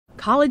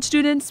college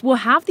students will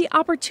have the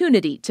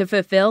opportunity to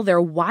fulfill their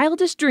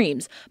wildest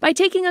dreams by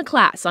taking a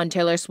class on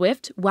Taylor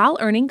Swift while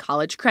earning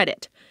college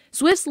credit.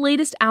 Swift's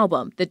latest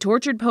album, The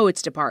Tortured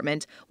Poets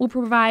Department, will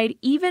provide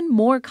even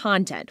more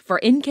content for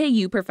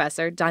NKU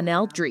professor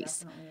Donnell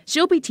Drees.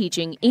 She'll be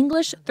teaching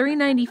English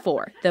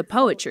 394, the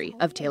poetry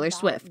of Taylor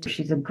Swift.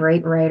 She's a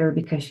great writer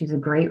because she's a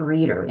great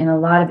reader. In a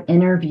lot of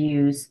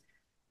interviews,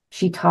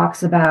 she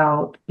talks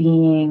about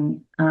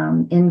being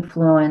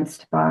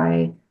influenced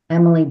by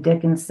Emily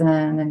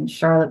Dickinson and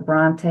Charlotte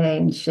Bronte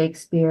and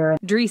Shakespeare.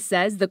 Drees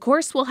says the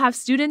course will have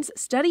students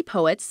study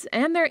poets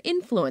and their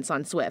influence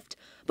on Swift,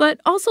 but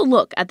also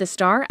look at the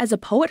star as a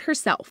poet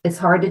herself. It's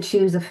hard to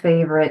choose a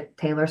favorite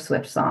Taylor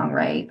Swift song,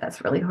 right?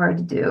 That's really hard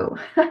to do.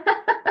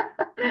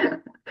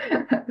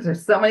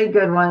 There's so many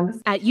good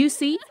ones. At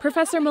UC,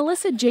 Professor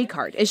Melissa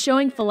Jacart is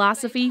showing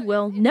philosophy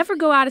will never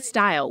go out of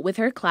style with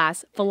her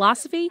class,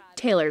 Philosophy,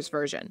 Taylor's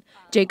Version.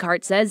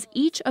 Jacart says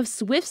each of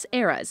Swift's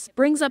eras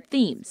brings up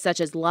themes such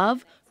as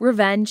love,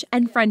 revenge,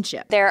 and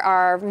friendship. There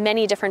are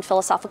many different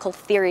philosophical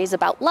theories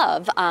about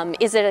love.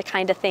 Is it a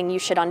kind of thing you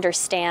should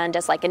understand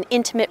as like an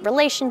intimate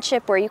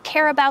relationship where you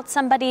care about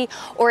somebody,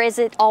 or is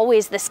it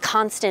always this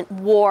constant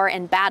war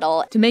and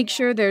battle? To make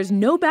sure there's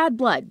no bad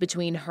blood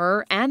between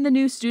her and the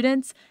new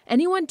students,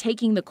 anyone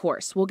taking the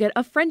course will get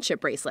a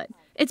friendship bracelet.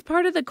 It's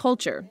part of the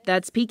culture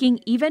that's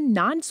piquing even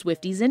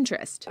non-Swifties'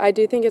 interest. I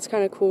do think it's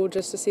kind of cool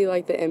just to see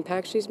like the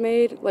impact she's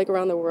made like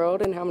around the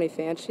world and how many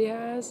fans she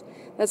has.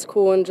 That's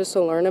cool, and just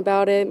to learn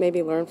about it,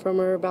 maybe learn from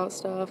her about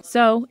stuff.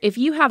 So if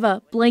you have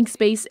a blank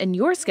space in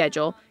your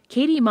schedule,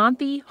 Katie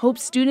Monthy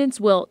hopes students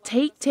will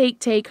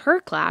take her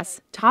class,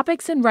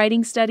 Topics in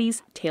Writing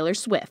Studies, Taylor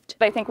Swift.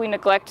 I think we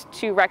neglect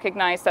to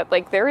recognize that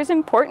there is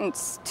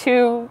importance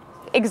to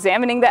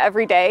examining the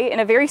everyday in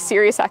a very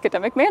serious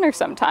academic manner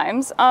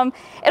sometimes. It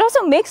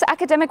also makes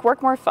academic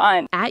work more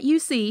fun. At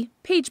UC,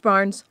 Paige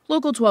Barnes,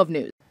 Local 12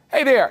 News.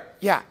 Hey there.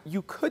 Yeah,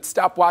 you could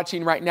stop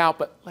watching right now,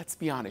 but let's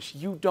be honest,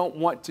 you don't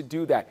want to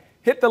do that.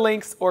 Hit the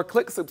links or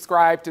click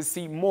subscribe to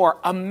see more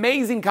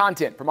amazing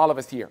content from all of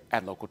us here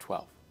at Local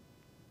 12.